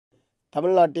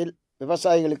தமிழ்நாட்டில்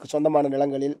விவசாயிகளுக்கு சொந்தமான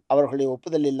நிலங்களில் அவர்களுடைய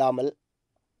ஒப்புதல் இல்லாமல்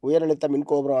உயரழுத்த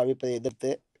மின்கோபுரம் அமைப்பதை எதிர்த்து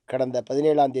கடந்த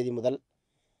 17ஆம் தேதி முதல்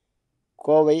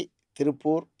கோவை,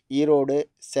 திருப்பூர், ஈரோடு,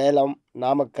 சேலம்,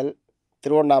 நாமக்கல்,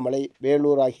 திருவண்ணாமலை,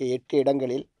 வேலூர் ஆகிய 8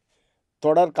 இடங்களில்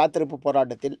தொடர் காத்திருப்பு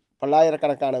போராட்டத்தில்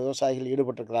பல்லாயிரக்கணக்கான விவசாயிகள்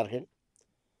ஈடுபட்டிருக்கிறார்கள்.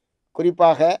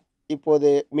 குறிப்பாக இப்போது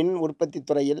மின் உற்பத்தி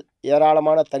துறையில்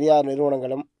ஏராளமான தனியார்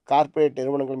நிறுவனங்களும் கார்ப்பரேட்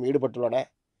நிறுவனங்களும் ஈடுபட்டுள்ளன.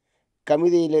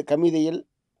 கமிதியில்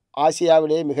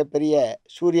ஆசியாவிலேயே மிகப்பெரிய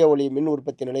சூரிய ஒளி மின்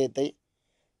உற்பத்தி நிலையத்தை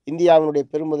இந்தியாவினுடைய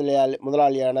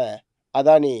முதலாளியான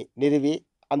அதானி நிறுவி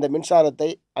அந்த மின்சாரத்தை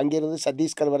அங்கிருந்து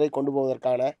சத்தீஸ்கர் வரை கொண்டு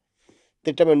போவதற்கான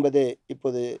திட்டம் என்பது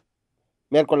இப்போது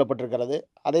மேற்கொள்ளப்பட்டிருக்கிறது.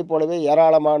 அதே போலவே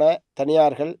ஏராளமான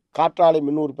தனியார்கள் காற்றாலை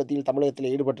மின் உற்பத்தியில்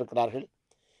தமிழகத்தில் ஈடுபட்டிருக்கிறார்கள்.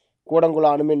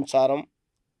 கூடங்குளம் அணு மின்சாரம்,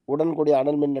 உடன்குடி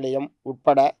அனல் மின் நிலையம்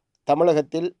உட்பட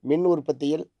தமிழகத்தில் மின்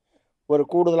உற்பத்தியில் ஒரு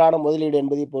கூடுதலான முதலீடு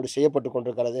என்பது இப்போது செய்யப்பட்டு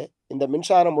கொண்டிருக்கிறது. இந்த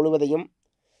மின்சாரம் முழுவதையும்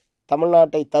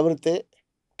தமிழ்நாட்டை தவிர்த்து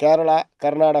கேரளா,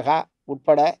 கர்நாடகா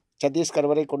உட்பட சத்தீஸ்கர்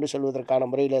வரை கொண்டு செல்வதற்கான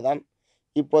முறையிலே தான்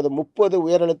இப்போது 30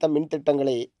 உயரழுத்த மின்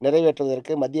திட்டங்களை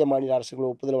நிறைவேற்றுவதற்கு மத்திய மாநில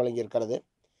அரசுகள் ஒப்புதல் வழங்கியிருக்கிறது.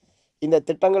 இந்த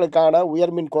திட்டங்களுக்கான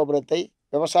உயர்மின் கோபுரத்தை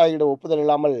விவசாயிகளிடம் ஒப்புதல்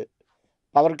இல்லாமல்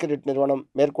பவர் கிரிட் நிறுவனம்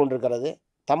மேற்கொண்டிருக்கிறது.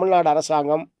 தமிழ்நாடு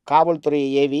அரசாங்கம் காவல்துறையை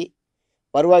ஏவி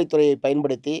வருவாய்த்துறையை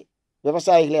பயன்படுத்தி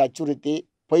விவசாயிகளை அச்சுறுத்தி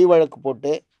பொய் வழக்கு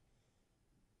போட்டு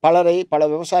பல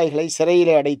விவசாயிகளை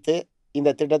சிறையிலே அடைத்து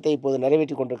இந்த திட்டத்தை இப்போது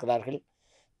நிறைவேற்றி கொண்டிருக்கிறார்கள்.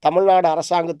 தமிழ்நாடு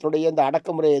அரசாங்கத்தினுடைய இந்த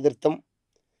அடக்குமுறையை எதிர்த்தும்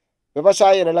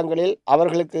விவசாய நிலங்களில்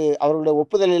அவர்களுடைய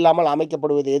ஒப்புதல் இல்லாமல்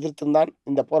அமைக்கப்படுவதை எதிர்த்தும் தான்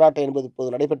இந்த போராட்டம் என்பது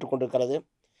இப்போது நடைபெற்று கொண்டிருக்கிறது.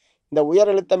 இந்த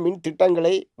உயரழுத்த மின்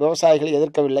திட்டங்களை விவசாயிகள்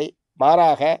எதிர்க்கவில்லை.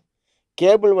 மாறாக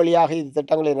கேபிள் வழியாக இந்த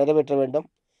திட்டங்களை நிறைவேற்ற வேண்டும்.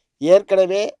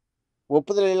 ஏற்கனவே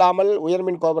ஒப்புதல் இல்லாமல்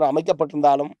உயர்மின் கோபுரம்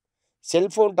அமைக்கப்பட்டிருந்தாலும்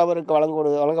செல்போன் டவருக்கு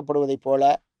வழங்கப்படுவதைப் போல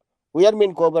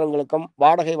உயர்மின் கோபுரங்களுக்கும்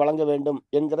வாடகை வழங்க வேண்டும்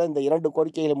என்கிற இந்த 2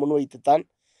 கோரிக்கைகளை முன்வைத்துத்தான்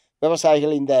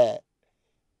விவசாயிகள் இந்த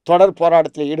தொடர்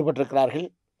போராட்டத்தில் ஈடுபட்டிருக்கிறார்கள்.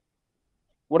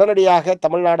 உடனடியாக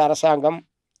தமிழ்நாடு அரசாங்கம்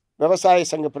விவசாய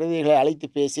சங்க பிரதிநிதிகளை அழைத்து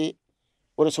பேசி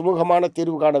ஒரு சுமூகமான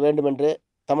தீர்வு காண வேண்டும் என்று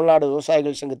தமிழ்நாடு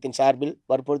விவசாயிகள் சங்கத்தின் சார்பில்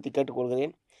வற்புறுத்தி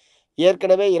கேட்டுக்கொள்கிறேன்.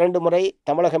 ஏற்கனவே 2 முறை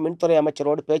தமிழக மின்துறை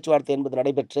அமைச்சரோடு பேச்சுவார்த்தை என்பது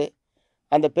நடைபெற்று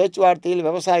அந்த பேச்சுவார்த்தையில்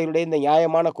விவசாயிகளுடைய இந்த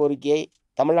நியாயமான கோரிக்கையை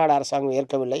தமிழ்நாடு அரசாங்கம்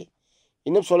ஏற்கவில்லை.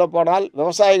 இன்னும் சொல்லப்போனால்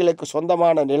விவசாயிகளுக்கு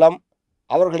சொந்தமான நிலம்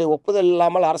அவர்களை ஒப்புதல்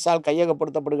இல்லாமல் அரசால்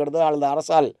கையகப்படுத்தப்படுகிறது அல்லது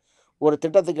அரசால் ஒரு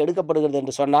திட்டத்துக்கு எடுக்கப்படுகிறது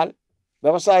என்று சொன்னால்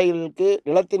விவசாயிகளுக்கு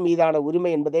நிலத்தின் மீதான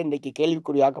உரிமை என்பதே இன்றைக்கு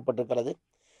கேள்விக்குறியாக்கப்பட்டிருக்கிறது.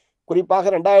 குறிப்பாக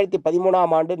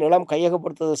 2013ஆம் ஆண்டு நிலம்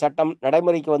கையகப்படுத்துவது சட்டம்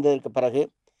நடைமுறைக்கு வந்ததற்கு பிறகு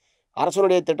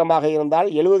அரசுடைய திட்டமாக இருந்தால்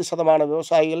 70%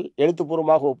 விவசாயிகள்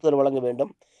எழுத்துப்பூர்வமாக ஒப்புதல் வழங்க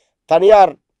வேண்டும்.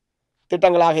 தனியார்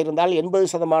திட்டங்களாக இருந்தால்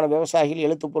 80% விவசாயிகள்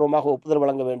எழுத்துப்பூர்வமாக ஒப்புதல்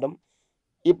வழங்க வேண்டும்.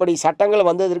 இப்படி சட்டங்கள்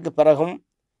வந்ததற்கு பிறகும்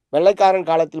வெள்ளைக்காரன்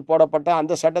காலத்தில் போடப்பட்ட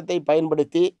அந்த சட்டத்தை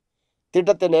பயன்படுத்தி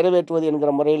திட்டத்தை நிறைவேற்றுவது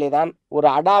என்கிற முறையிலே தான் ஒரு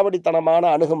அடாவடித்தனமான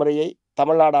அணுகுமுறையை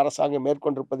தமிழ்நாடு அரசாங்கம்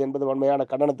மேற்கொண்டிருப்பது என்பது உண்மையான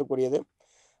கண்டனத்துக்குரியது.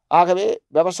 ஆகவே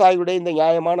விவசாயிகளுடைய இந்த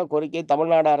நியாயமான கோரிக்கையை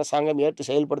தமிழ்நாடு அரசாங்கம் ஏற்று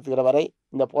செயல்படுத்துகிற வரை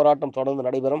இந்த போராட்டம் தொடர்ந்து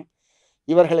நடைபெறும்.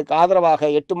 இவர்களுக்கு ஆதரவாக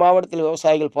 8 மாவட்டத்தில்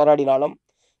விவசாயிகள் போராடினாலும்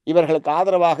இவர்களுக்கு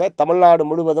ஆதரவாக தமிழ்நாடு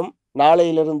முழுவதும்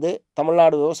நாளையிலிருந்து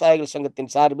தமிழ்நாடு விவசாயிகள்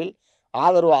சங்கத்தின் சார்பில்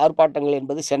ஆதரவு ஆர்ப்பாட்டங்கள்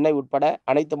என்பது சென்னை உட்பட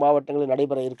அனைத்து மாவட்டங்களிலும்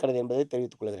நடைபெற இருக்கிறது என்பதை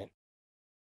தெரிவித்துக் கொள்கிறேன்.